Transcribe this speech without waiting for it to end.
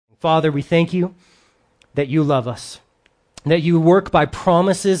Father, we thank you that you love us, that you work by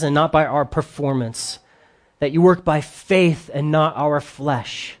promises and not by our performance, that you work by faith and not our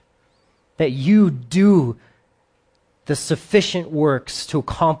flesh, that you do the sufficient works to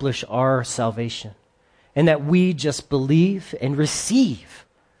accomplish our salvation, and that we just believe and receive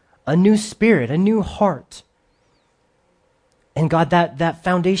a new spirit, a new heart. And God, that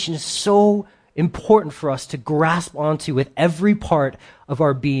foundation is so important for us to grasp onto with every part of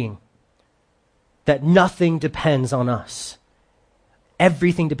our being, that nothing depends on us.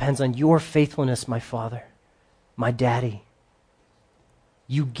 Everything depends on your faithfulness, my Father, my Daddy.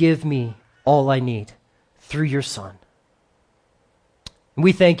 You give me all I need through your Son. And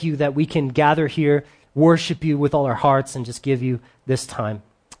we thank you that we can gather here, worship you with all our hearts, and just give you this time.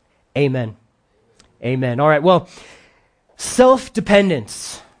 Amen. Amen. All right, well,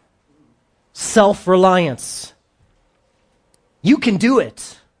 self-dependence, self-reliance. You can do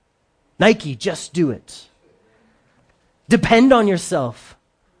it. Nike, just do it. Depend on yourself.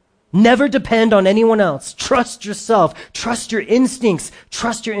 Never depend on anyone else. Trust yourself. Trust your instincts.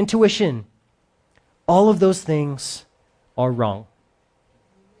 Trust your intuition. All of those things are wrong,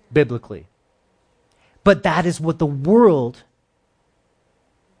 biblically. But that is what the world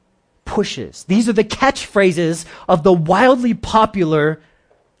pushes. These are the catchphrases of the wildly popular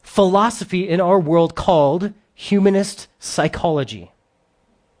philosophy in our world called humanist psychology.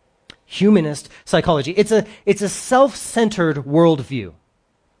 Humanist psychology. It's a self-centered worldview.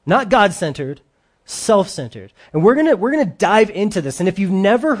 Not God-centered, self-centered. And we're gonna dive into this. And if you've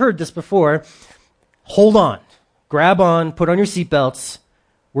never heard this before, hold on. Grab on, put on your seatbelts.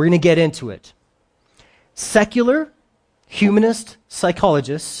 We're gonna get into it. Secular humanist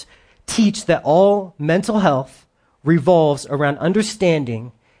psychologists teach that all mental health revolves around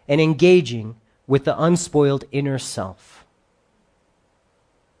understanding and engaging with the unspoiled inner self.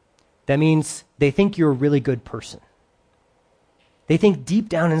 That means they think you're a really good person. They think deep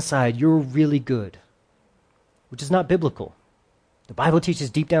down inside you're really good, which is not biblical. The Bible teaches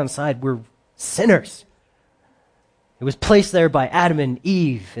deep down inside we're sinners. It was placed there by Adam and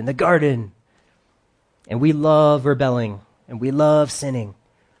Eve in the garden. And we love rebelling and we love sinning.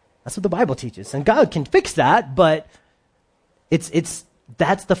 That's what the Bible teaches. And God can fix that, but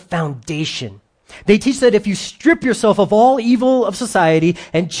that's the foundation. They teach that if you strip yourself of all evil of society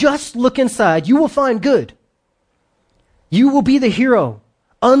and just look inside, you will find good. You will be the hero.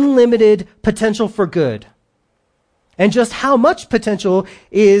 Unlimited potential for good. And just how much potential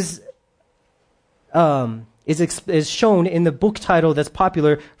is shown in the book title that's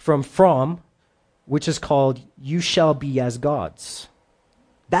popular from Fromm, which is called You Shall Be as Gods.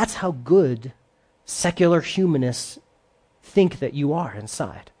 That's how good secular humanists think that you are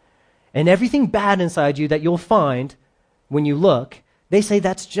inside. And everything bad inside you that you'll find when you look, they say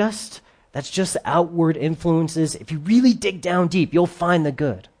that's just outward influences. If you really dig down deep, you'll find the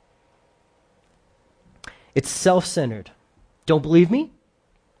good. It's self-centered. Don't believe me?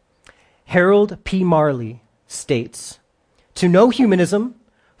 Harold P. Marley states, to know humanism,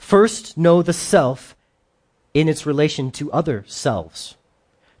 first know the self in its relation to other selves.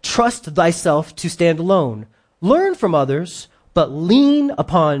 Trust thyself to stand alone. Learn from others, but lean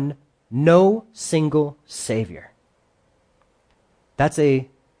upon no single savior. That's a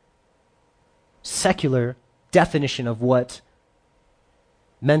secular definition of what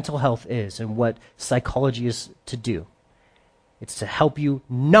mental health is and what psychology is to do. It's to help you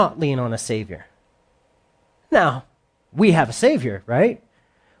not lean on a savior. Now, we have a savior, right?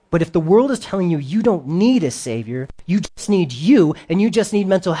 But if the world is telling you you don't need a savior, you just need you, and you just need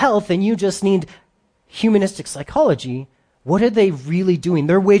mental health, and you just need humanistic psychology, what are they really doing?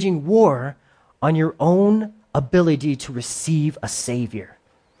 They're waging war on your own ability to receive a savior.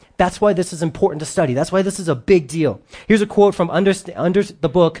 That's why this is important to study. That's why this is a big deal. Here's a quote from under the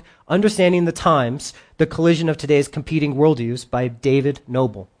book, Understanding the Times, The Collision of Today's Competing Worldviews by David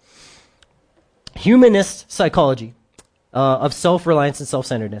Noble. Humanist psychology of self-reliance and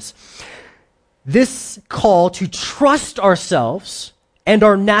self-centeredness. This call to trust ourselves and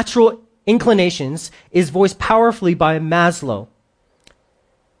our natural inclinations is voiced powerfully by Maslow.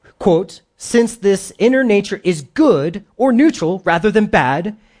 Quote, since this inner nature is good or neutral rather than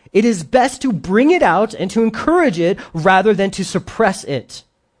bad, it is best to bring it out and to encourage it rather than to suppress it.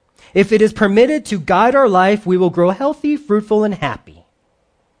 If it is permitted to guide our life, we will grow healthy, fruitful, and happy.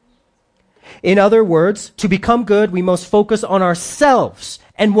 In other words, to become good, we must focus on ourselves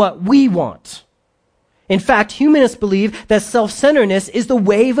and what we want. In fact, humanists believe that self-centeredness is the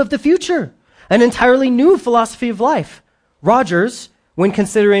wave of the future, an entirely new philosophy of life. Rogers, when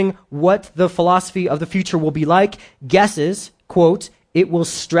considering what the philosophy of the future will be like, guesses, quote, It will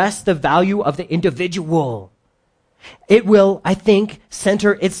stress the value of the individual. It will, I think,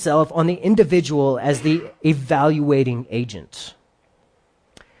 center itself on the individual as the evaluating agent.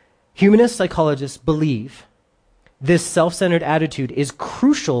 Humanist psychologists believe this self-centered attitude is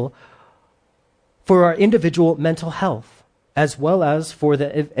crucial for our individual mental health, as well as for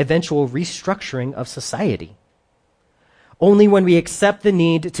the eventual restructuring of society. Only when we accept the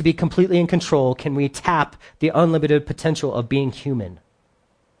need to be completely in control can we tap the unlimited potential of being human.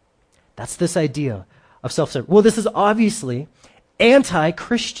 That's this idea of self-centered. Well, this is obviously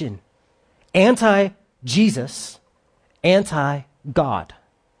anti-Christian, anti-Jesus, anti-God.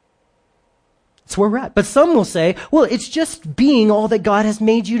 That's where we're at. But some will say, well, it's just being all that God has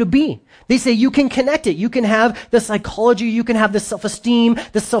made you to be. They say you can connect it. You can have the psychology, you can have the self-esteem,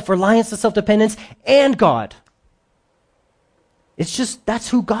 the self-reliance, the self-dependence, and God. It's just, that's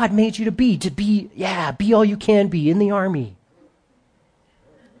who God made you to be be all you can be in the army.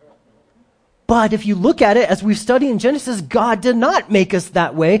 But if you look at it, as we've studied in Genesis, God did not make us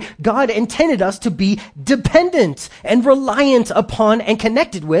that way. God intended us to be dependent and reliant upon and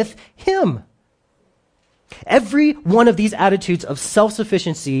connected with Him. Every one of these attitudes of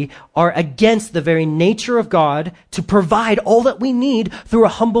self-sufficiency are against the very nature of God to provide all that we need through a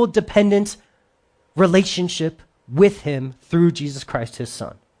humble, dependent relationship with Him through Jesus Christ, His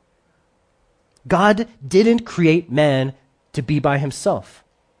Son. God didn't create man to be by himself.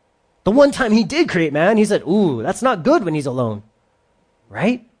 The one time He did create man, He said, ooh, that's not good when he's alone.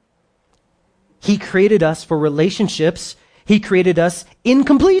 Right? He created us for relationships. He created us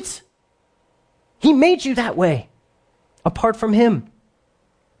incomplete. He made you that way, apart from Him.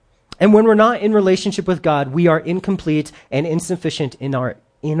 And when we're not in relationship with God, we are incomplete and insufficient in our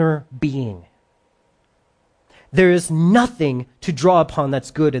inner being. There is nothing to draw upon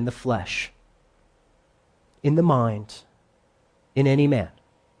that's good in the flesh, in the mind, in any man.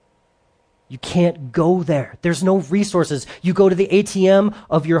 You can't go there. There's no resources. You go to the ATM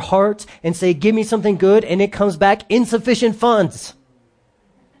of your heart and say, give me something good, and it comes back insufficient funds.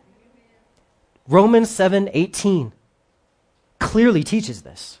 Romans 7:18 clearly teaches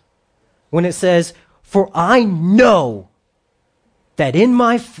this when it says, for I know that in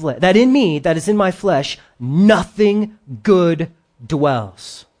me, that is in my flesh, nothing good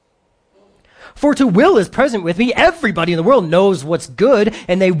dwells. For to will is present with me. Everybody in the world knows what's good,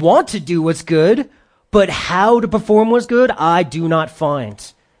 and they want to do what's good, but how to perform what's good, I do not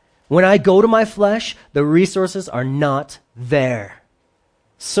find. When I go to my flesh, the resources are not there.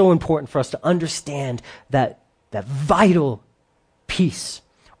 So important for us to understand that vital piece.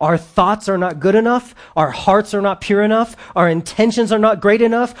 Our thoughts are not good enough. Our hearts are not pure enough. Our intentions are not great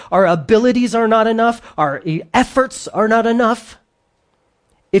enough. Our abilities are not enough. Our efforts are not enough.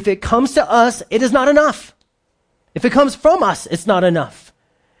 If it comes to us, it is not enough. If it comes from us, it's not enough.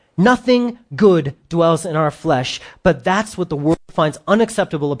 Nothing good dwells in our flesh, but that's what the world finds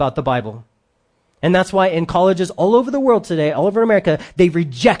unacceptable about the Bible. And that's why in colleges all over the world today, all over America, they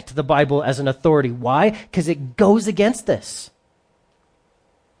reject the Bible as an authority. Why? Because it goes against this.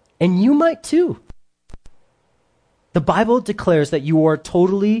 And you might too. The Bible declares that you are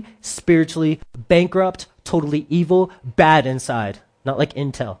totally spiritually bankrupt, totally evil, bad inside. Not like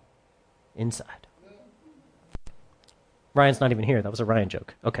Intel. Inside. Ryan's not even here. That was a Ryan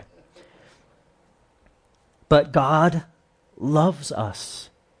joke. Okay. But God loves us.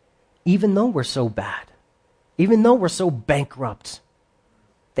 Even though we're so bad, even though we're so bankrupt,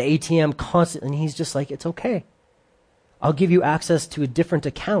 the ATM constantly, and He's just like, it's okay. I'll give you access to a different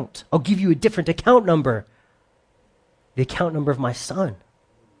account. I'll give you a different account number. The account number of my Son.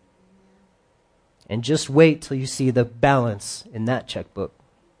 And just wait till you see the balance in that checkbook.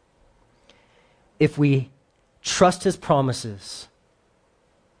 If we trust His promises,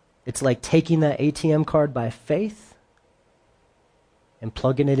 it's like taking that ATM card by faith and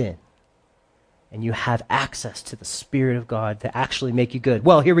plugging it in. And you have access to the Spirit of God to actually make you good.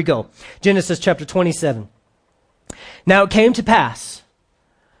 Well, here we go. Genesis chapter 27. Now it came to pass,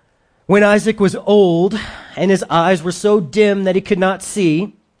 when Isaac was old and his eyes were so dim that he could not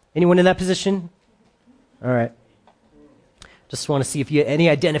see. Anyone in that position? All right. Just want to see if you had any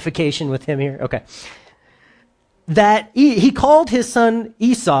identification with him here. Okay. That he called his son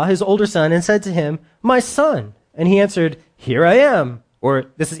Esau, his older son, and said to him, my son. And he answered, here I am.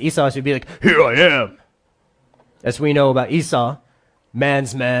 Or this is Esau, so he'd be like, here I am. As we know about Esau,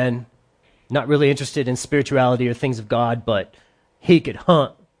 man's man, not really interested in spirituality or things of God, but he could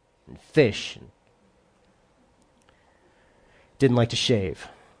hunt and fish. And didn't like to shave.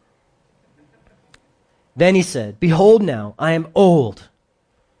 Then he said, behold now, I am old.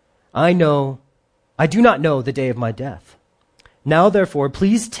 I do not know the day of my death. Now, therefore,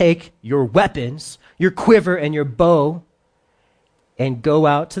 please take your weapons, your quiver and your bow, and go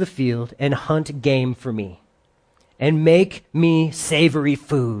out to the field and hunt game for me, and make me savory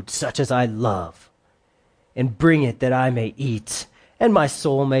food such as I love, and bring it that I may eat, and my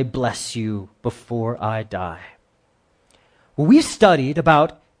soul may bless you before I die." Well, we've studied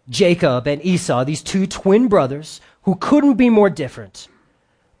about Jacob and Esau, these two twin brothers who couldn't be more different.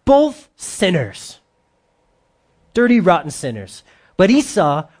 Both sinners. Dirty, rotten sinners. But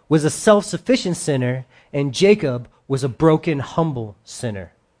Esau was a self-sufficient sinner, and Jacob was a broken, humble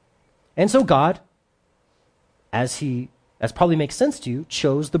sinner. And so God, as probably makes sense to you,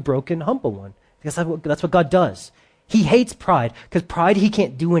 chose the broken, humble one. Because that's what God does. He hates pride, because pride he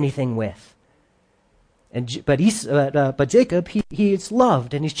can't do anything with. But Jacob, he is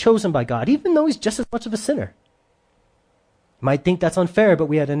loved and he's chosen by God, even though he's just as much of a sinner. You might think that's unfair, but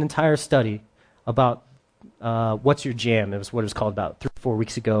we had an entire study about What's Your Jam? It was what it was called about 3 or 4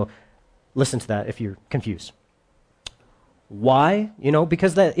 weeks ago. Listen to that if you're confused. Why?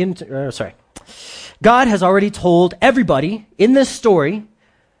 Because God has already told everybody in this story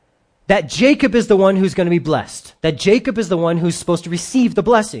that Jacob is the one who's going to be blessed, that Jacob is the one who's supposed to receive the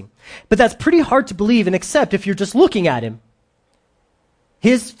blessing. But that's pretty hard to believe and accept if you're just looking at him.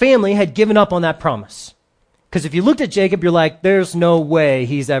 His family had given up on that promise. Because if you looked at Jacob, you're like, there's no way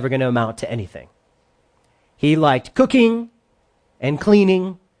he's ever going to amount to anything. He liked cooking and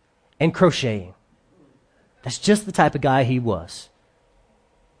cleaning and crocheting. That's just the type of guy he was.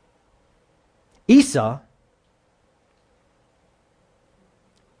 Esau,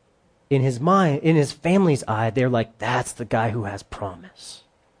 in his mind, in his family's eye, they're like, that's the guy who has promise.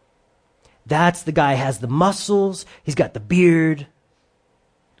 That's the guy who has the muscles. He's got the beard.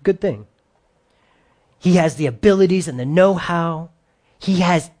 Good thing. He has the abilities and the know-how. He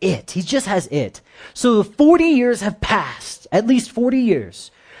has it. He just has it. So 40 years have passed, at least 40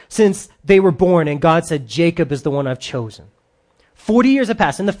 years, since they were born, and God said, Jacob is the one I've chosen. 40 years have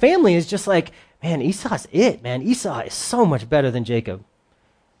passed, and the family is just like, man, Esau's it, man. Esau is so much better than Jacob.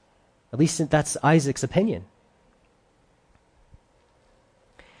 At least that's Isaac's opinion.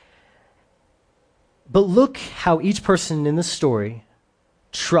 But look how each person in the story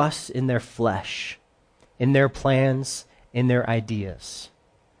trusts in their flesh, in their plans, in their ideas.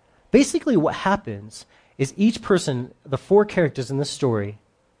 Basically what happens is each person, the 4 characters in the story,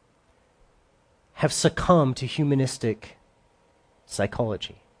 have succumbed to humanistic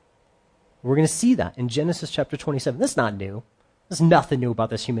psychology. We're going to see that in Genesis chapter 27. That's not new. There's nothing new about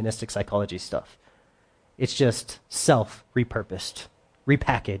this humanistic psychology stuff. It's just self-repurposed,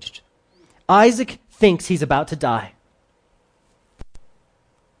 repackaged. Isaac thinks he's about to die.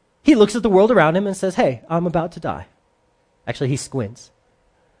 He looks at the world around him and says, hey, I'm about to die. Actually, he squints.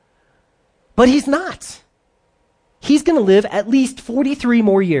 But he's not. He's going to live at least 43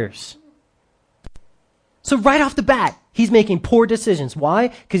 more years. So right off the bat, he's making poor decisions. Why?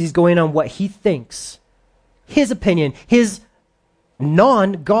 Because he's going on what he thinks. His opinion, his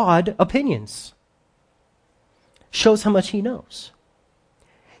non-God opinions. Shows how much he knows.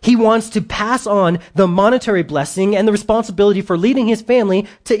 He wants to pass on the monetary blessing and the responsibility for leading his family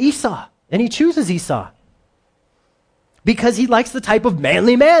to Esau. And he chooses Esau. Because he likes the type of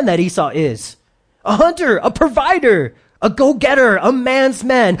manly man that Esau is. A hunter, a provider, a go-getter, a man's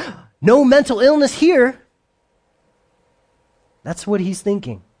man. No mental illness here. That's what he's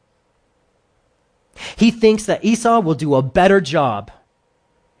thinking. He thinks that Esau will do a better job.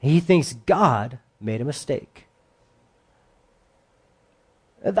 He thinks God made a mistake.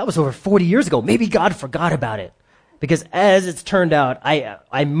 That was over 40 years ago. Maybe God forgot about it. Because as it's turned out,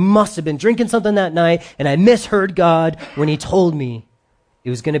 I must have been drinking something that night, and I misheard God when he told me it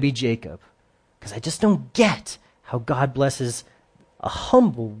was going to be Jacob. Because I just don't get how God blesses a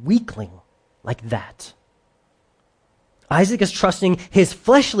humble weakling like that. Isaac is trusting his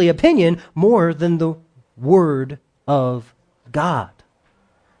fleshly opinion more than the word of God.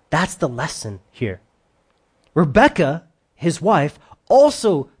 That's the lesson here. Rebekah, his wife,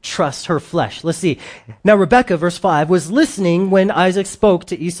 also trusts her flesh. Let's see. Now Rebekah, verse 5, was listening when Isaac spoke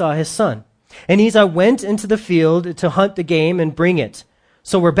to Esau, his son. And Esau went into the field to hunt the game and bring it.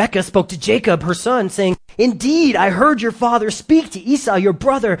 So Rebekah spoke to Jacob, her son, saying, Indeed, I heard your father speak to Esau, your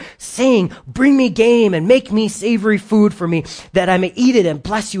brother, saying, Bring me game and make me savory food for me, that I may eat it and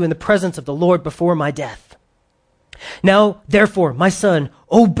bless you in the presence of the Lord before my death. Now, therefore, my son,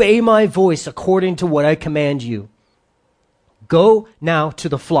 obey my voice according to what I command you. Go now to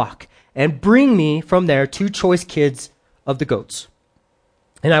the flock and bring me from there 2 choice kids of the goats.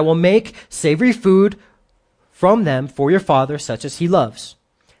 And I will make savory food from them for your father, such as he loves.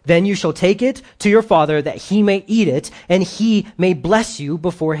 Then you shall take it to your father that he may eat it, and he may bless you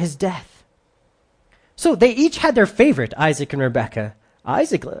before his death. So they each had their favorite, Isaac and Rebekah.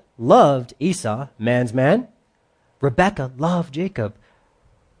 Isaac loved Esau, man's man. Rebekah loved Jacob.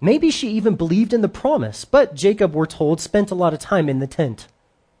 Maybe she even believed in the promise, but Jacob, we're told, spent a lot of time in the tent.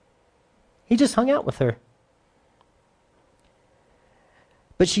 He just hung out with her.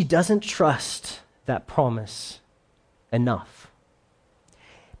 But she doesn't trust that promise enough.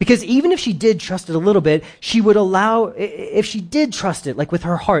 Because even if she did trust it a little bit, she would allow, if she did trust it, like with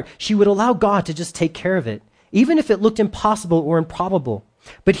her heart, she would allow God to just take care of it, even if it looked impossible or improbable.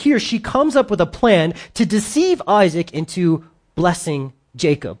 But here she comes up with a plan to deceive Isaac into blessing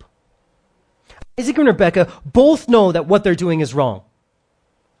Jacob. Isaac and Rebekah both know that what they're doing is wrong.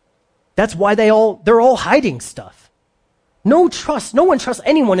 That's why they're all hiding stuff. No trust. No one trusts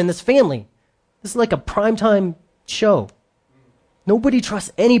anyone in this family. This is like a primetime show. Nobody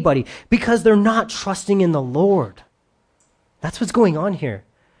trusts anybody because they're not trusting in the Lord. That's what's going on here.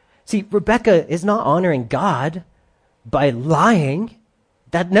 See, Rebekah is not honoring God by lying.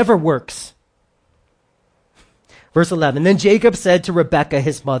 That never works. Verse 11, then Jacob said to Rebekah,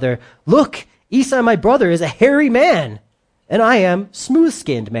 his mother, look, Esau, my brother, is a hairy man, and I am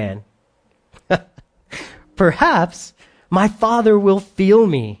smooth-skinned man. Perhaps my father will feel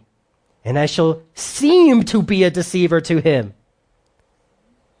me, and I shall seem to be a deceiver to him.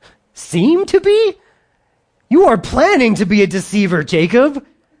 Seem to be? You are planning to be a deceiver, Jacob.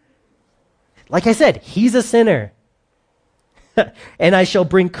 Like I said, he's a sinner. And I shall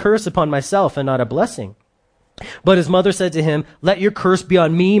bring curse upon myself and not a blessing. But his mother said to him, let your curse be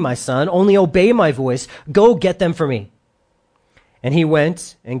on me, my son. Only obey my voice. Go get them for me. And he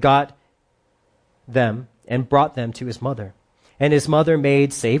went and got them and brought them to his mother. And his mother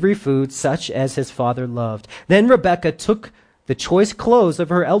made savory food such as his father loved. Then Rebekah took the choice clothes of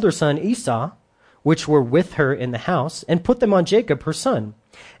her elder son Esau, which were with her in the house, and put them on Jacob, her son.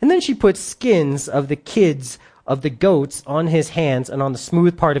 And then she put skins of the kids of the goats on his hands and on the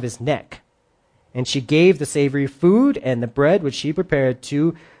smooth part of his neck. And she gave the savory food and the bread which she prepared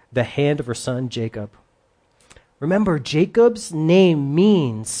to the hand of her son Jacob. Remember, Jacob's name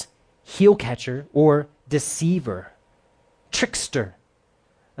means heel catcher or deceiver, trickster.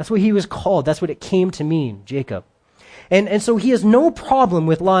 That's what he was called. That's what it came to mean, Jacob. And so he has no problem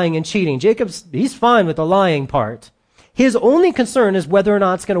with lying and cheating. He's fine with the lying part. His only concern is whether or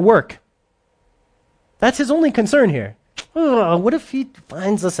not it's going to work. That's his only concern here. Oh, what if he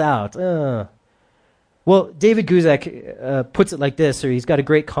finds us out? Well, David Guzek puts it like this, or he's got a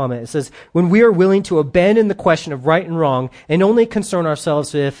great comment. It says, when we are willing to abandon the question of right and wrong and only concern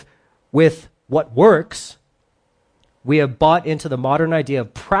ourselves with what works, we have bought into the modern idea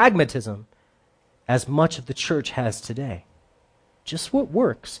of pragmatism as much of the church has today. Just what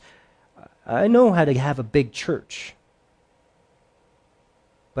works. I know how to have a big church,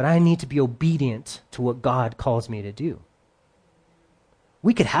 but I need to be obedient to what God calls me to do.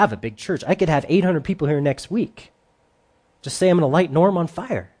 We could have a big church. I could have 800 people here next week. Just say I'm going to light Norm on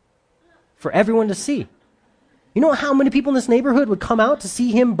fire for everyone to see. You know how many people in this neighborhood would come out to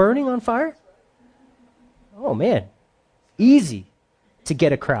see him burning on fire? Oh, man. Easy to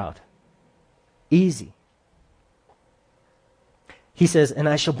get a crowd. Easy. He says, and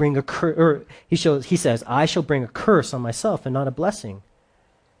I shall bring a curse, or he says, I shall bring a curse on myself and not a blessing.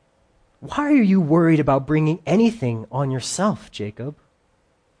 Why are you worried about bringing anything on yourself, Jacob?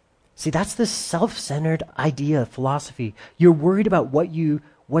 See, that's this self-centered idea, philosophy. You're worried about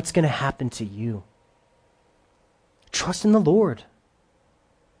what's going to happen to you. Trust in the Lord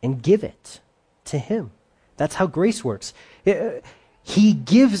and give it to him. That's how grace works. He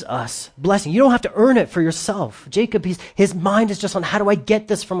gives us blessing. You don't have to earn it for yourself. Jacob, his mind is just on, how do I get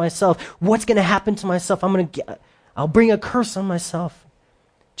this for myself? What's going to happen to myself? I'll bring a curse on myself.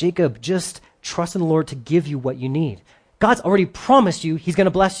 Jacob, just trust in the Lord to give you what you need. God's already promised you he's going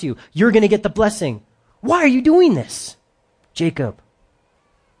to bless you. You're going to get the blessing. Why are you doing this, Jacob?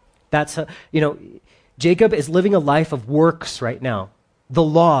 Jacob is living a life of works right now. The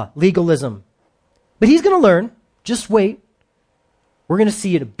law, legalism. But he's going to learn. Just wait. We're going to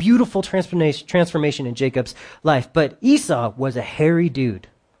see a beautiful transformation in Jacob's life. But Esau was a hairy dude.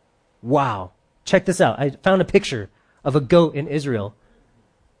 Wow. Check this out. I found a picture of a goat in Israel.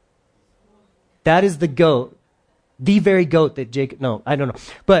 That is the goat. The very goat that Jacob, no, I don't know.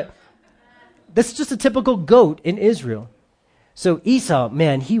 But that's just a typical goat in Israel. So Esau,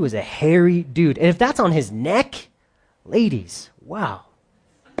 man, he was a hairy dude. And if that's on his neck, ladies, wow.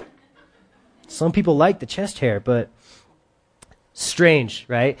 Some people like the chest hair, but Strange,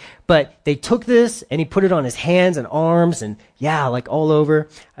 right? But they took this and he put it on his hands and arms and like all over.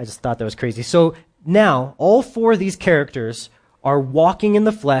 I just thought that was crazy. So now all four of these characters are walking in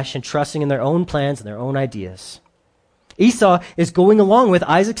the flesh and trusting in their own plans and their own ideas. Esau is going along with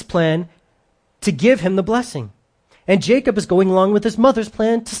Isaac's plan to give him the blessing. And Jacob is going along with his mother's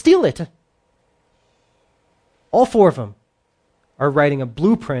plan to steal it. All four of them are writing a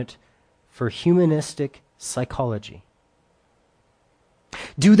blueprint for humanistic psychology.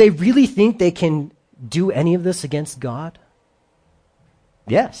 Do they really think they can do any of this against God?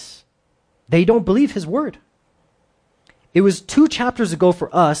 Yes. They don't believe his word. It was 2 chapters ago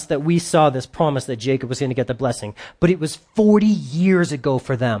for us that we saw this promise that Jacob was going to get the blessing, but it was 40 years ago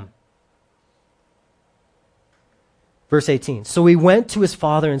for them. Verse 18, so he went to his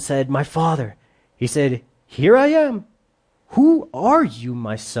father and said, "My father." He said, "Here I am." "Who are you,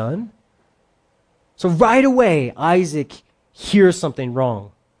 my son?" So right away, Isaac hears something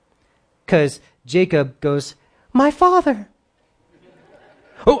wrong. Because Jacob goes, "My father."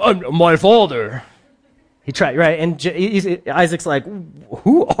 "Oh, my father." He tried, right? And Isaac's like,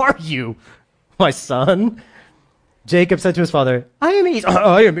 "Who are you, my son?" Jacob said to his father, I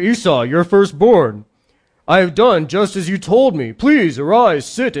am Esau, your firstborn. I have done just as you told me. Please arise,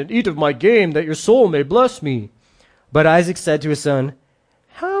 sit, and eat of my game, that your soul may bless me. But Isaac said to his son,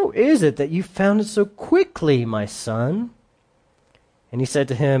 "How is it that you found it so quickly, my son?" And he said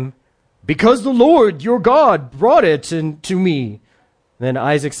to him, "Because the Lord your God brought it to me." Then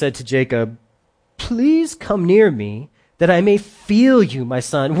Isaac said to Jacob, "Please come near me, that I may feel you, my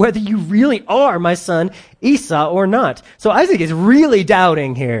son, whether you really are my son Esau or not." So Isaac is really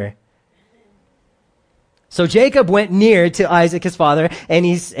doubting here. So Jacob went near to Isaac, his father, and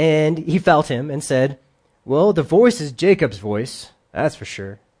he felt him and said, "Well, the voice is Jacob's voice, that's for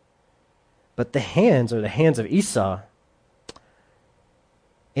sure. But the hands are the hands of Esau."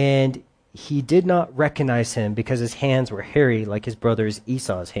 And he did not recognize him because his hands were hairy like his brother's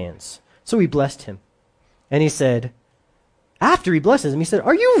Esau's hands. So he blessed him. And he said, after he blesses him, he said,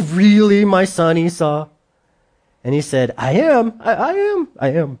 "Are you really my son Esau?" And he said, I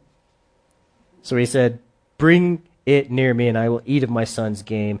am. So he said, "Bring it near me, and I will eat of my son's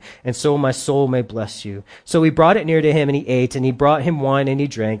game, and so my soul may bless you." So he brought it near to him, and he ate, and he brought him wine, and he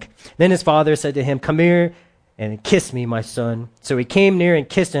drank. Then his father said to him, "Come here and kiss me, my son." So he came near and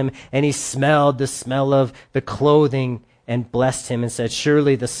kissed him, and he smelled the smell of the clothing and blessed him and said,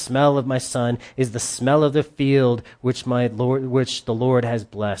 "Surely the smell of my son is the smell of the field which the Lord has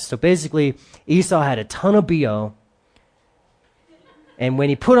blessed." So basically, Esau had a ton of BO. And when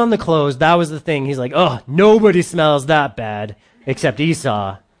he put on the clothes, that was the thing. He's like, "Oh, nobody smells that bad except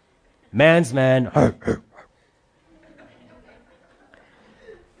Esau. Man's man."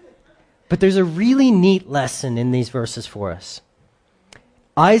 But there's a really neat lesson in these verses for us.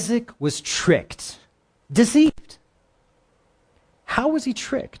 Isaac was tricked, deceived. How was he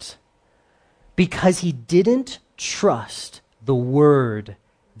tricked? Because he didn't trust the word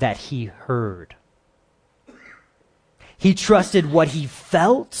that he heard. He trusted what he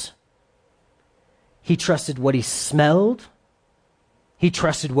felt. He trusted what he smelled. He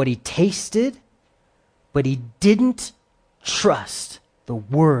trusted what he tasted. But he didn't trust the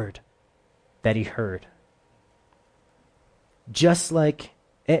word that he heard. Just like,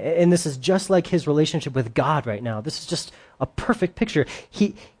 and this is just like his relationship with God right now. This is just a perfect picture.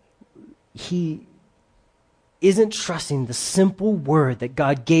 He isn't trusting the simple word that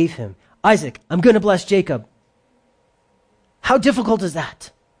God gave him. Isaac, I'm going to bless Jacob. How difficult is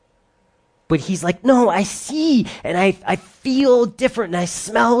that? But he's like, no, I see, and I feel different, and I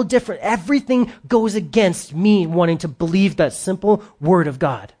smell different. Everything goes against me wanting to believe that simple word of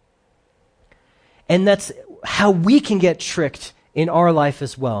God. And that's how we can get tricked in our life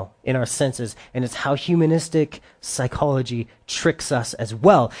as well, in our senses. And it's how humanistic psychology tricks us as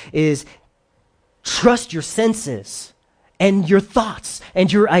well, is trust your senses and your thoughts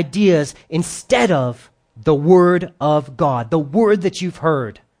and your ideas instead of the word of God, the word that you've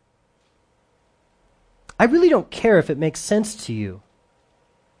heard. I really don't care if it makes sense to you.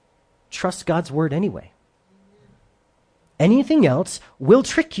 Trust God's word anyway. Anything else will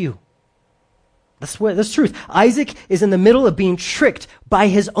trick you. That's truth. Isaac is in the middle of being tricked by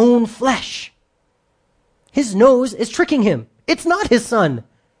his own flesh. His nose is tricking him. It's not his son.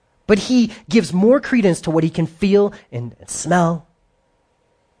 But he gives more credence to what he can feel and smell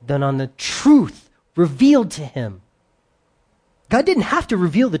than on the truth revealed to him. God didn't have to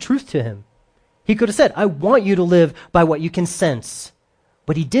reveal the truth to him. He could have said, "I want you to live by what you can sense."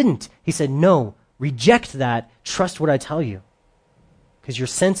 But he didn't. He said, "No, reject that. Trust what I tell you." Because your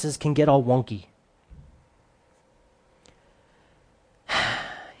senses can get all wonky.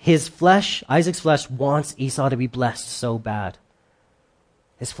 his flesh, Isaac's flesh, wants Esau to be blessed so bad.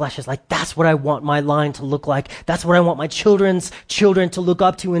 His flesh is like, that's what I want my line to look like. That's what I want my children's children to look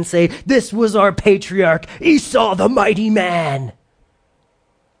up to and say, this was our patriarch, Esau the mighty man.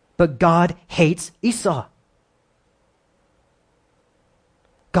 But God hates Esau.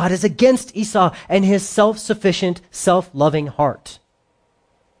 God is against Esau and his self-sufficient, self-loving heart.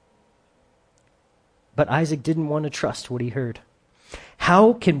 But Isaac didn't want to trust what he heard.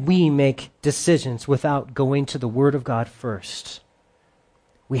 How can we make decisions without going to the Word of God first?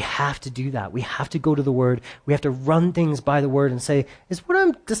 We have to do that. We have to go to the Word. We have to run things by the Word and say, is what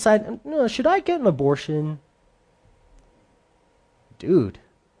I'm deciding, no, should I get an abortion? Dude,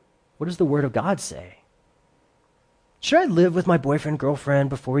 what does the Word of God say? Should I live with my boyfriend, girlfriend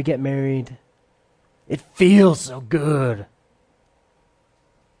before we get married? It feels so good.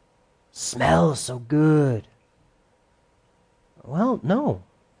 Smells so good. Well, no.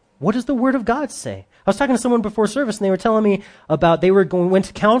 What does the Word of God say? I was talking to someone before service, and they were telling me about went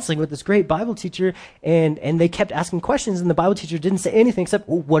to counseling with this great Bible teacher, and they kept asking questions, and the Bible teacher didn't say anything except,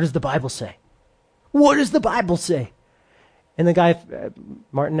 well, what does the Bible say? What does the Bible say? And the guy,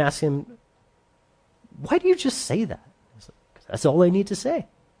 Martin, asked him, why do you just say that? I said, that's all I need to say.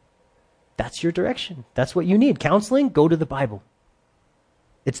 That's your direction. That's what you need. Counseling, go to the Bible.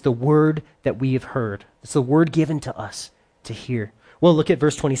 It's the word that we have heard. It's the word given to us to hear. Well, look at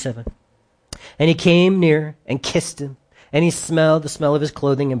verse 27. And he came near and kissed him, and he smelled the smell of his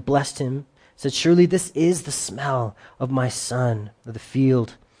clothing and blessed him, said, surely this is the smell of my son of the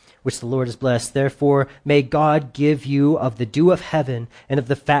field, which the Lord has blessed. Therefore, may God give you of the dew of heaven and of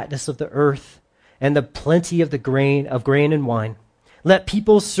the fatness of the earth and the plenty of the grain and wine. Let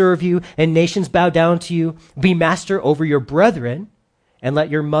people serve you and nations bow down to you. Be master over your brethren, and let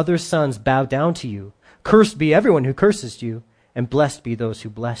your mother's sons bow down to you. Cursed be everyone who curses you, and blessed be those who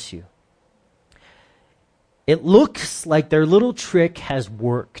bless you. It looks like their little trick has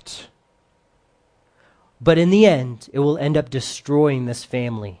worked. But in the end, it will end up destroying this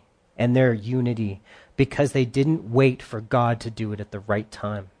family and their unity because they didn't wait for God to do it at the right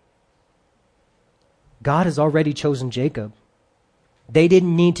time. God has already chosen Jacob. They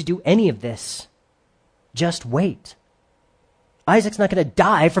didn't need to do any of this. Just wait. Isaac's not going to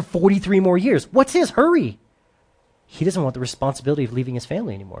die for 43 more years. What's his hurry? He doesn't want the responsibility of leading his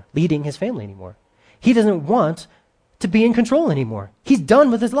family anymore. He doesn't want to be in control anymore. He's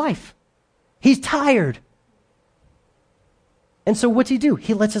done with his life. He's tired. And so what's he do?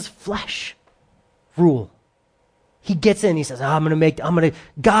 He lets his flesh rule. He gets in, he says,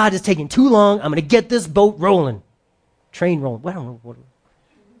 God is taking too long. I'm going to get this boat rolling. Train rolling. I don't know what.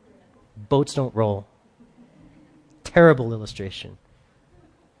 Boats don't roll. Terrible illustration.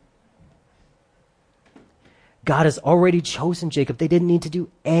 God has already chosen Jacob. They didn't need to do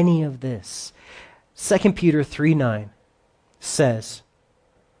any of this. 2 Peter 3:9 says,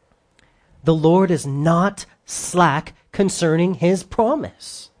 the Lord is not slack concerning his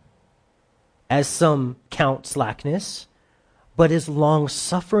promise, as some count slackness, but is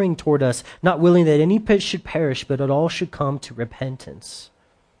long-suffering toward us, not willing that any should perish, but that all should come to repentance.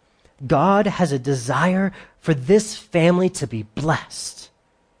 God has a desire for this family to be blessed.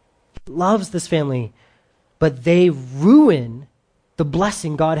 He loves this family, but they ruin the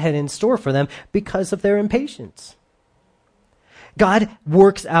blessing God had in store for them because of their impatience. God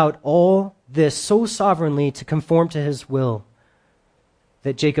works out all this so sovereignly to conform to his will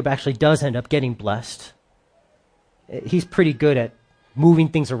that Jacob actually does end up getting blessed. He's pretty good at moving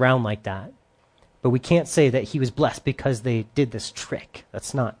things around like that. But we can't say that he was blessed because they did this trick.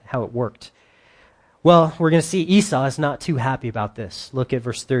 That's not how it worked. Well, we're going to see Esau is not too happy about this. Look at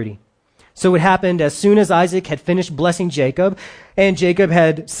verse 30. So it happened as soon as Isaac had finished blessing Jacob, and Jacob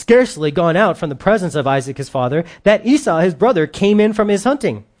had scarcely gone out from the presence of Isaac his father, that Esau his brother came in from his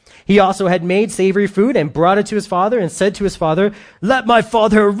hunting. He also had made savory food and brought it to his father and said to his father, let my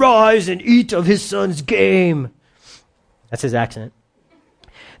father arise and eat of his son's game. That's his accent.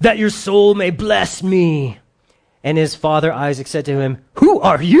 That your soul may bless me. And his father Isaac said to him, who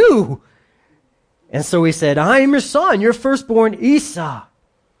are you? And so he said, I am your son, your firstborn Esau.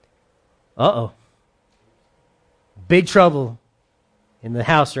 Uh-oh. Big trouble in the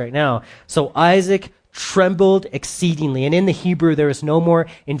house right now. So Isaac trembled exceedingly. And in the Hebrew, there is no more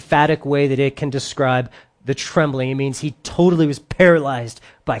emphatic way that it can describe the trembling. It means he totally was paralyzed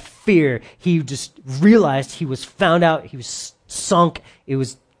by fear. He just realized he was found out. He was sunk. It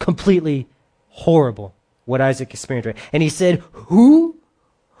was completely horrible what Isaac experienced. Right? And he said, who?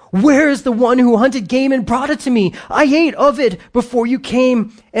 Where is the one who hunted game and brought it to me? I ate of it before you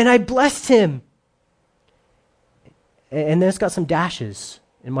came, and I blessed him. And then it's got some dashes.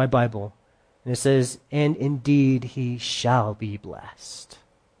 in my Bible. And it says, and indeed he shall be blessed.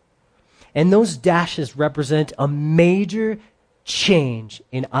 And those dashes represent a major change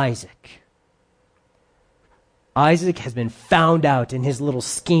in Isaac. Isaac has been found out in his little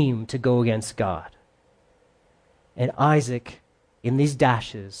scheme to go against God. And Isaac, in these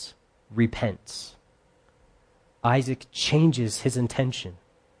dashes, repents. Isaac changes his intention.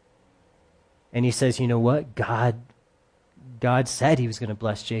 And he says, you know what? God said he was going to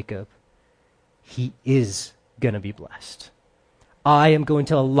bless Jacob. He is going to be blessed. I am going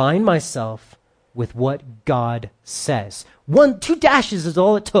to align myself with what God says. 2 dashes is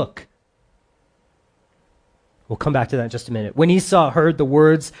all it took. We'll come back to that in just a minute. When Esau heard the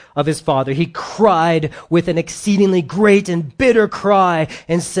words of his father, he cried with an exceedingly great and bitter cry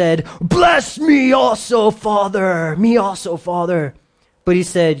and said, "Bless me also, Father, me also, Father." But he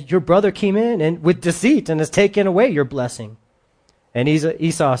said, "Your brother came in and with deceit and has taken away your blessing." And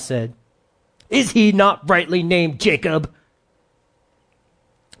Esau said, "Is he not rightly named Jacob?"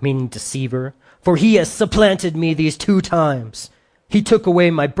 Meaning deceiver. "For he has supplanted me these 2 times. He took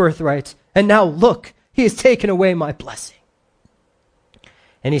away my birthright, and now look, he has taken away my blessing."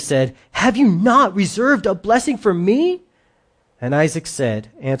 And he said, "Have you not reserved a blessing for me?" And Isaac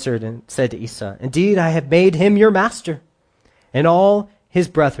answered and said to Esau, "Indeed, I have made him your master, and all his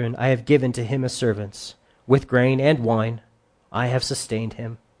brethren I have given to him as servants. With grain and wine I have sustained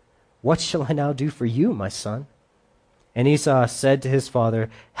him. What shall I now do for you, my son?" And Esau said to his father,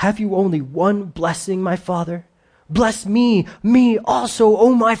 "Have you only one blessing, my father? Bless me also,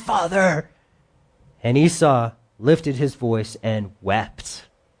 O my father." And Esau lifted his voice and wept.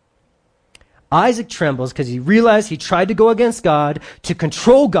 Isaac trembles because he realized he tried to go against God, to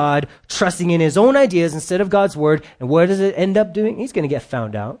control God, trusting in his own ideas instead of God's word. And what does it end up doing? He's going to get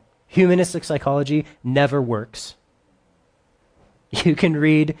found out. Humanistic psychology never works. You can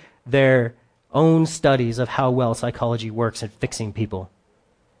read their own studies of how well psychology works at fixing people.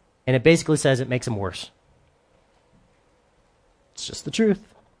 And it basically says it makes them worse. It's just the truth.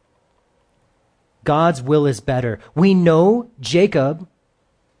 God's will is better. We know Jacob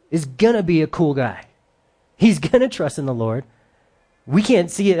is going to be a cool guy. He's going to trust in the Lord. We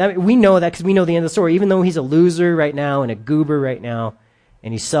can't see it. I mean, we know that because we know the end of the story, even though he's a loser right now and a goober right now,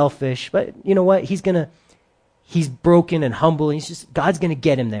 and he's selfish. But you know what? He's broken and humble. And God's going to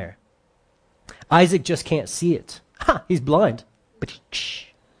get him there. Isaac just can't see it. He's blind.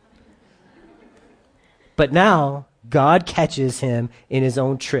 But now, God catches him in his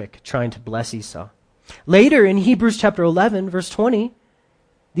own trick, trying to bless Esau. Later in Hebrews chapter 11, verse 20,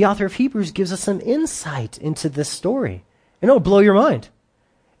 the author of Hebrews gives us some insight into this story. And it'll blow your mind.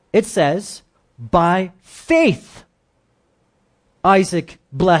 It says, by faith, Isaac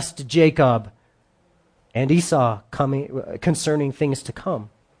blessed Jacob and Esau concerning things to come.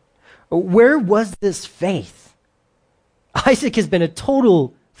 Where was this faith? Isaac has been a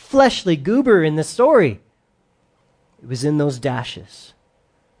total fleshly goober in this story. It was in those dashes.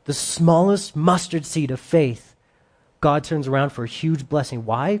 The smallest mustard seed of faith, God turns around for a huge blessing.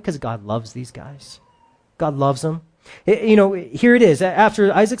 Why? Because God loves these guys. God loves them. Here it is.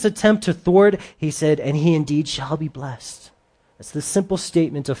 After Isaac's attempt to thwart, he said, "And he indeed shall be blessed." That's the simple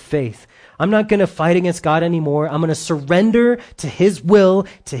statement of faith. I'm not going to fight against God anymore. I'm going to surrender to his will,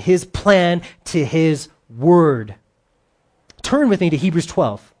 to his plan, to his word. Turn with me to Hebrews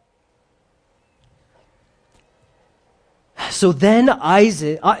 12. So then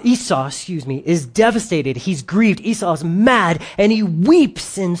Esau is devastated. He's grieved. Esau's mad, and he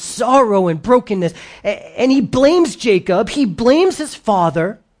weeps in sorrow and brokenness. And he blames Jacob. He blames his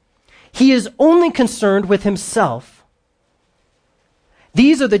father. He is only concerned with himself.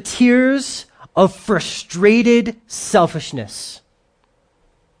 These are the tears of frustrated selfishness.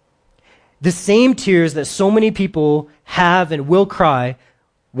 The same tears that so many people have and will cry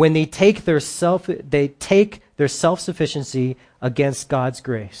when they take their self-sufficiency against God's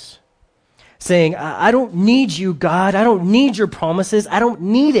grace. Saying, "I don't need you, God. I don't need your promises. I don't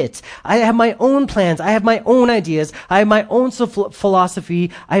need it. I have my own plans. I have my own ideas. I have my own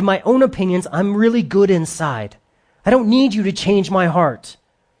philosophy. I have my own opinions. I'm really good inside. I don't need you to change my heart.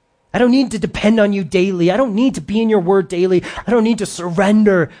 I don't need to depend on you daily. I don't need to be in your word daily. I don't need to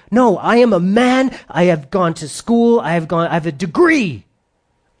surrender. No, I am a man. I have gone to school. I have a degree.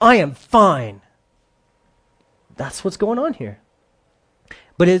 I am fine." That's what's going on here.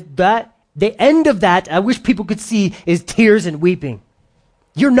 But the end of that, I wish people could see, is tears and weeping.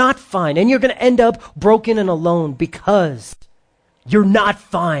 You're not fine, and you're going to end up broken and alone because you're not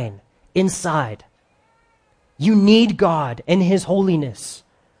fine inside. You need God and his holiness.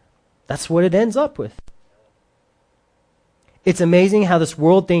 That's what it ends up with. It's amazing how this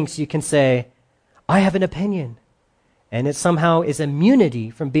world thinks you can say, I have an opinion, and it somehow is immunity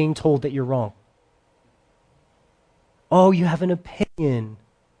from being told that you're wrong. Oh, you have an opinion.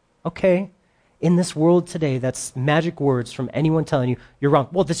 Okay. In this world today, that's magic words from anyone telling you you're wrong.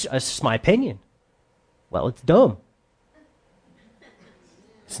 Well, this is just my opinion. Well, it's dumb.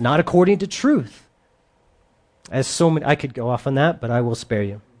 It's not according to truth. As so many, I could go off on that, but I will spare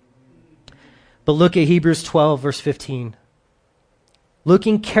you. But look at Hebrews 12, verse 15.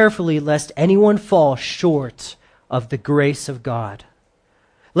 Looking carefully lest anyone fall short of the grace of God,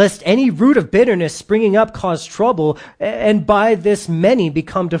 lest any root of bitterness springing up cause trouble, and by this many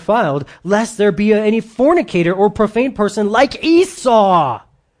become defiled, lest there be any fornicator or profane person like Esau,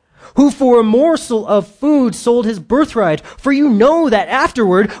 who for a morsel of food sold his birthright. For you know that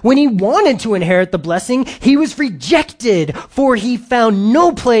afterward, when he wanted to inherit the blessing, he was rejected, for he found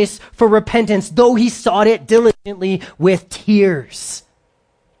no place for repentance, though he sought it diligently with tears.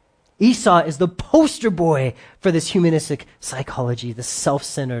 Esau is the poster boy for this humanistic psychology, this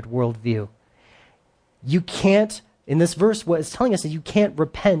self-centered worldview. You can't, in this verse, what it's telling us is you can't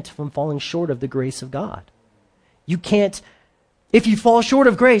repent from falling short of the grace of God. You can't, if you fall short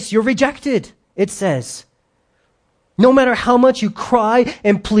of grace, you're rejected, it says. No matter how much you cry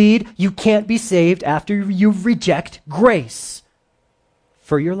and plead, you can't be saved after you reject grace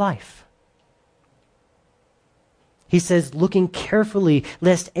for your life. He says, looking carefully,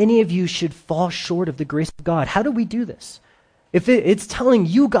 lest any of you should fall short of the grace of God. How do we do this? If it's telling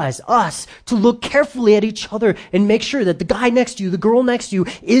you guys, us, to look carefully at each other and make sure that the guy next to you, the girl next to you,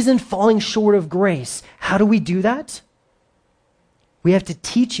 isn't falling short of grace. How do we do that? We have to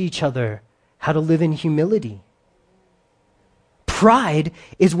teach each other how to live in humility. Pride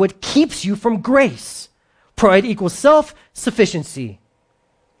is what keeps you from grace. Pride equals self-sufficiency.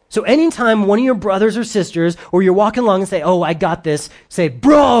 So anytime one of your brothers or sisters, or you're walking along and say, oh, I got this, say,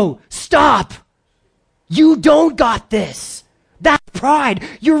 bro, stop. You don't got this. That's pride.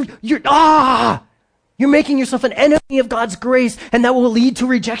 You're making yourself an enemy of God's grace, and that will lead to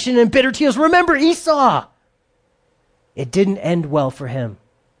rejection and bitter tears. Remember Esau. It didn't end well for him.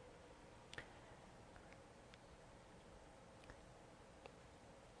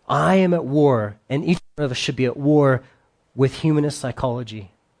 I am at war, and each one of us should be at war with humanist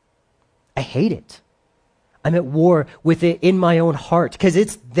psychology. I hate it. I'm at war with it in my own heart because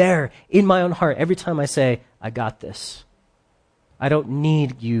it's there in my own heart. Every time I say, I got this. I don't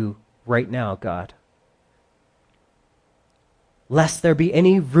need you right now, God. Lest there be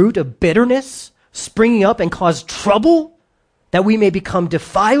any root of bitterness springing up and cause trouble, that we may become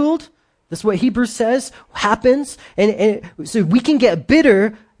defiled. That's what Hebrews says happens. And so we can get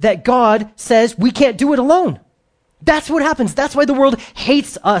bitter that God says we can't do it alone. That's what happens. That's why the world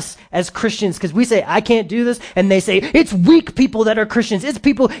hates us as Christians, because we say, I can't do this, and they say, it's weak people that are Christians. It's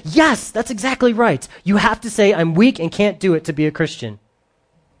people, yes, that's exactly right. You have to say, I'm weak and can't do it to be a Christian.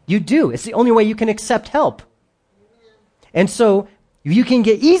 You do. It's the only way you can accept help. And so, you can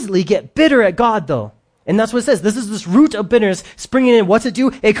easily get bitter at God, though. And that's what it says. This is this root of bitterness springing in. What's it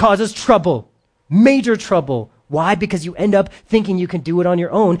do? It causes trouble. Major trouble. Why? Because you end up thinking you can do it on your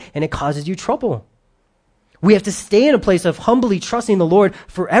own, and it causes you trouble. We have to stay in a place of humbly trusting the Lord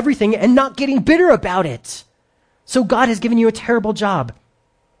for everything and not getting bitter about it. So God has given you a terrible job.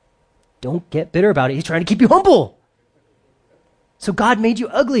 Don't get bitter about it. He's trying to keep you humble. So God made you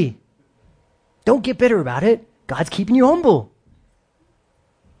ugly. Don't get bitter about it. God's keeping you humble.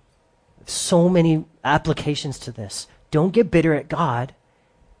 So many applications to this. Don't get bitter at God.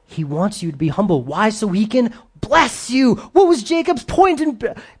 He wants you to be humble. Why? So he can bless you. What was Jacob's point in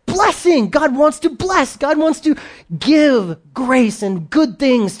blessing? God wants to bless. God wants to give grace and good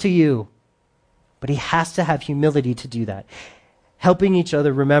things to you. But he has to have humility to do that. Helping each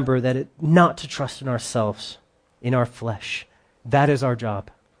other remember that not to trust in ourselves, in our flesh. That is our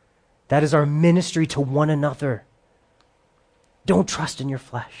job. That is our ministry to one another. Don't trust in your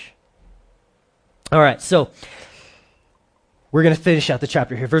flesh. All right, so we're going to finish out the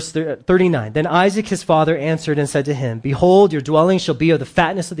chapter here. Verse 39. Then Isaac his father answered and said to him, Behold, your dwelling shall be of the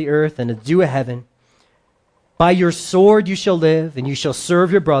fatness of the earth and the dew of heaven. By your sword you shall live, and you shall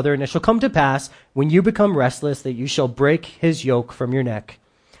serve your brother, and it shall come to pass, when you become restless, that you shall break his yoke from your neck.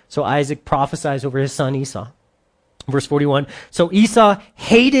 So Isaac prophesies over his son Esau. Verse 41. So Esau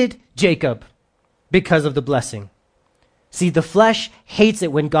hated Jacob because of the blessing. See, the flesh hates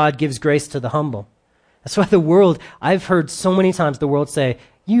it when God gives grace to the humble. That's why the world, I've heard so many times the world say,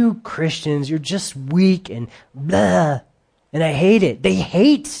 you Christians, you're just weak and blah. And I hate it. They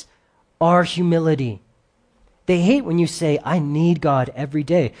hate our humility. They hate when you say, I need God every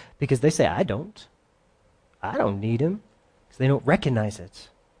day, because they say, I don't need him. because they don't recognize it,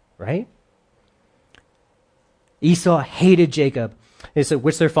 right? Esau hated Jacob, he said,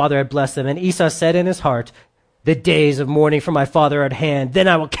 which their father had blessed them. And Esau said in his heart, the days of mourning for my father are at hand. Then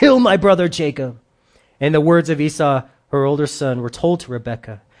I will kill my brother Jacob. And the words of Esau, her older son, were told to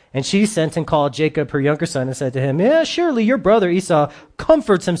Rebekah. And she sent and called Jacob, her younger son, and said to him, yeah, surely your brother Esau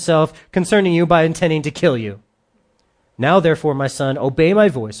comforts himself concerning you by intending to kill you. Now, therefore, my son, obey my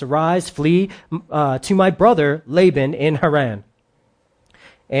voice. Arise, flee to my brother Laban in Haran,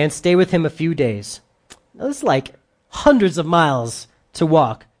 and stay with him a few days. Now, this is like hundreds of miles to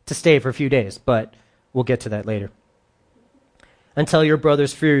walk to stay for a few days, but we'll get to that later. Until your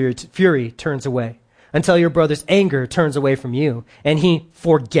brother's fury turns away. Until your brother's anger turns away from you, and he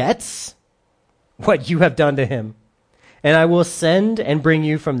forgets what you have done to him. And I will send and bring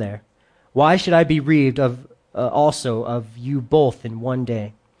you from there. Why should I be bereaved also of you both in one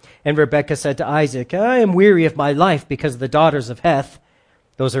day? And Rebekah said to Isaac, I am weary of my life because of the daughters of Heth.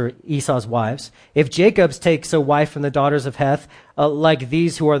 Those are Esau's wives. If Jacob takes a wife from the daughters of Heth, like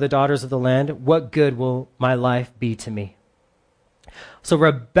these who are the daughters of the land, what good will my life be to me? So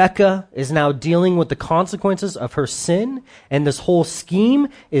Rebekah is now dealing with the consequences of her sin, and this whole scheme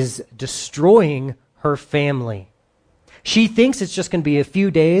is destroying her family. She thinks it's just going to be a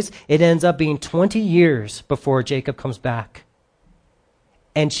few days. It ends up being 20 years before Jacob comes back.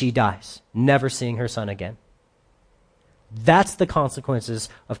 And she dies, never seeing her son again. That's the consequences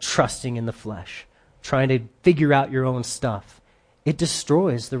of trusting in the flesh, trying to figure out your own stuff. It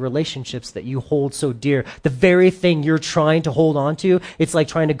destroys the relationships that you hold so dear. The very thing you're trying to hold on to, it's like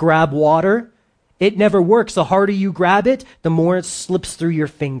trying to grab water. It never works. The harder you grab it, the more it slips through your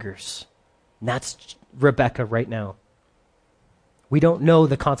fingers. And that's Rebekah right now. We don't know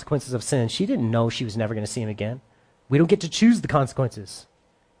the consequences of sin. She didn't know she was never going to see him again. We don't get to choose the consequences.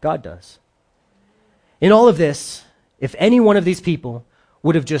 God does. In all of this, if any one of these people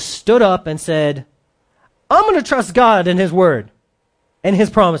would have just stood up and said, I'm going to trust God and his word and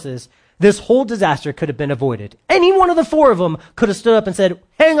his promises, this whole disaster could have been avoided. Any one of the four of them could have stood up and said,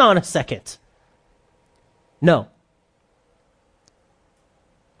 hang on a second. No.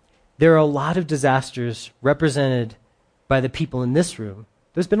 There are a lot of disasters represented by the people in this room.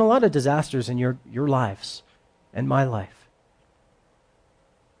 There's been a lot of disasters in your lives and my life.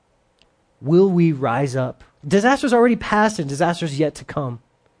 Will we rise up? Disasters already passed and disasters yet to come.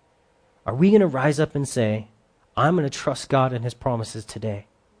 Are we going to rise up and say, I'm going to trust God and his promises today?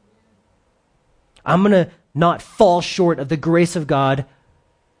 I'm going to not fall short of the grace of God,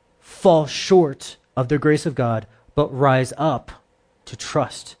 but rise up to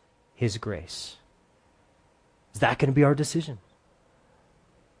trust his grace. Is that going to be our decision?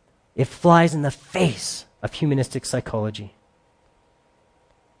 It flies in the face of humanistic psychology.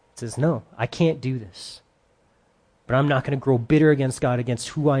 It says, no, I can't do this. But I'm not going to grow bitter against God, against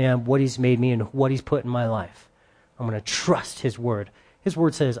who I am, what he's made me, and what he's put in my life. I'm going to trust his word. His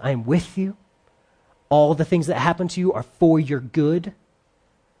word says, I am with you. All the things that happen to you are for your good.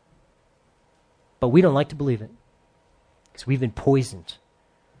 But we don't like to believe it because we've been poisoned.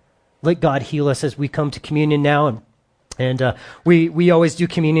 Let God heal us as we come to communion now. And we always do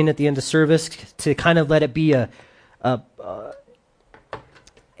communion at the end of service to kind of let it be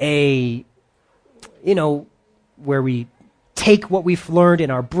where we take what we've learned in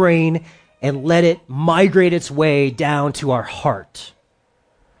our brain and let it migrate its way down to our heart.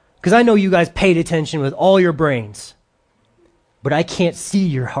 Because I know you guys paid attention with all your brains, but I can't see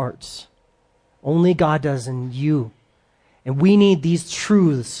your hearts. Only God does in you. And we need these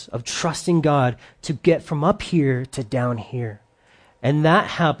truths of trusting God to get from up here to down here. And that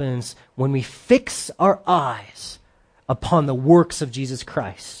happens when we fix our eyes upon the works of Jesus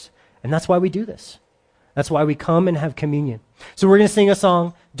Christ. And that's why we do this. That's why we come and have communion. So we're going to sing a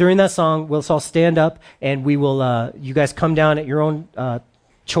song. During that song, we'll all stand up and we will, you guys come down at your own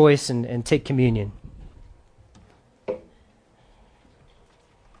choice and take communion.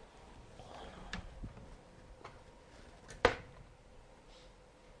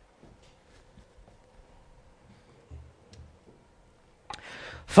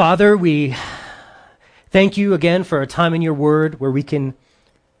 Father, we thank you again for a time in your word where we can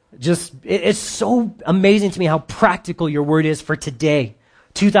it's so amazing to me how practical your word is for today,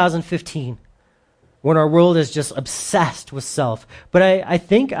 2015, when our world is just obsessed with self. But I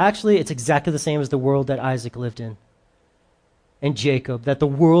think actually it's exactly the same as the world that Isaac lived in and Jacob, that the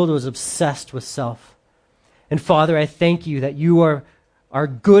world was obsessed with self. And Father, I thank you that you are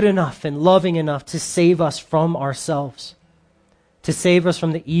good enough and loving enough to save us from ourselves, to save us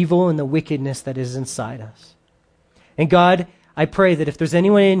from the evil and the wickedness that is inside us. And God, I pray that if there's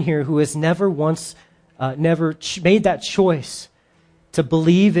anyone in here who has never once made that choice to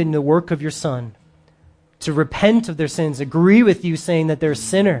believe in the work of your Son, to repent of their sins, agree with you saying that they're a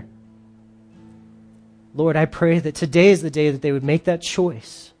sinner. Lord, I pray that today is the day that they would make that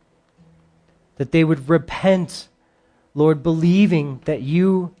choice, that they would repent, Lord, believing that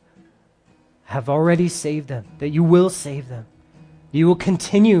you have already saved them, that you will save them. You will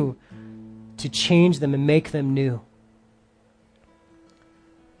continue to change them and make them new.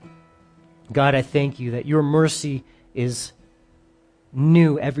 God, I thank you that your mercy is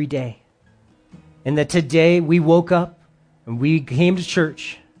new every day. And that today we woke up and we came to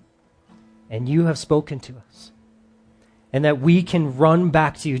church and you have spoken to us. And that we can run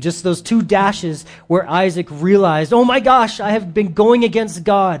back to you. Just those 2 dashes where Isaac realized, oh my gosh, I have been going against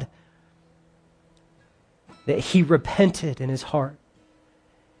God. That he repented in his heart.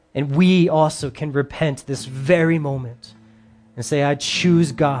 And we also can repent this very moment and say, I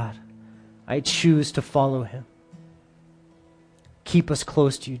choose God. I choose to follow him. Keep us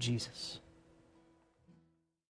close to you, Jesus.